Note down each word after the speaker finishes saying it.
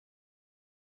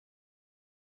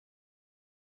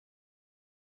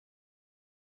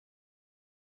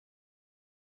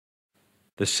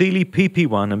the Sealey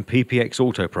PP1 and PPX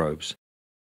Auto probes.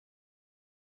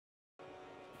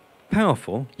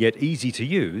 Powerful yet easy to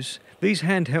use, these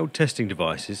handheld testing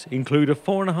devices include a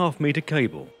 4.5 metre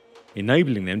cable,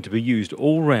 enabling them to be used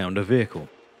all round a vehicle.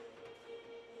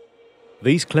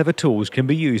 These clever tools can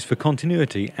be used for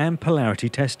continuity and polarity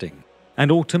testing,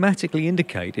 and automatically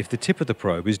indicate if the tip of the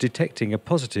probe is detecting a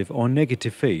positive or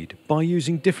negative feed by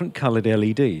using different coloured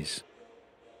LEDs.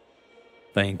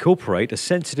 They incorporate a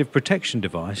sensitive protection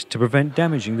device to prevent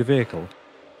damaging the vehicle.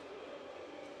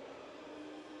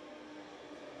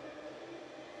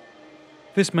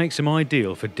 This makes them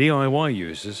ideal for DIY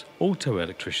users, auto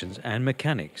electricians and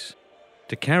mechanics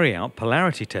to carry out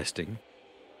polarity testing,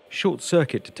 short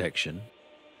circuit detection,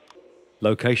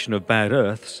 location of bad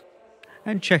earths,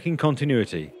 and checking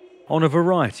continuity on a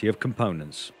variety of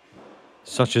components,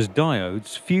 such as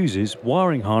diodes, fuses,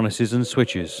 wiring harnesses and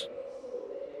switches.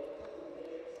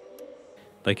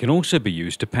 They can also be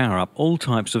used to power up all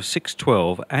types of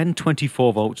 612 and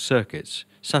 24 volt circuits,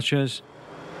 such as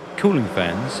cooling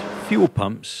fans, fuel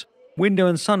pumps, window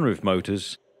and sunroof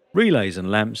motors, relays and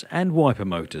lamps and wiper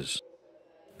motors.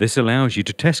 This allows you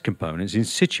to test components in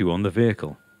situ on the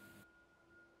vehicle.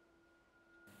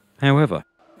 However,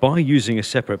 by using a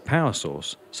separate power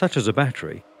source, such as a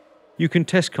battery, you can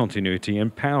test continuity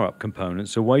and power up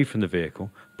components away from the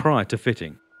vehicle prior to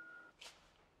fitting,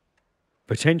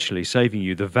 potentially saving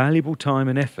you the valuable time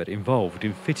and effort involved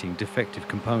in fitting defective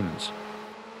components.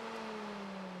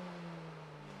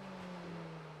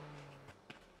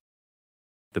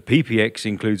 The PPX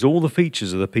includes all the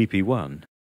features of the PP1,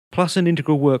 plus an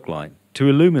integral work light to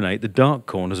illuminate the dark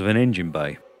corners of an engine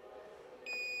bay.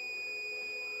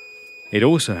 It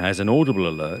also has an audible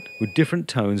alert with different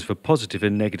tones for positive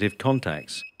and negative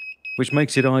contacts, which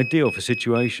makes it ideal for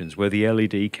situations where the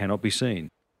LED cannot be seen.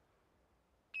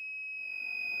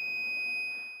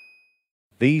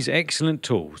 These excellent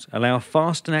tools allow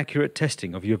fast and accurate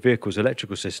testing of your vehicle's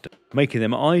electrical system, making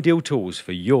them ideal tools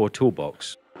for your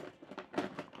toolbox.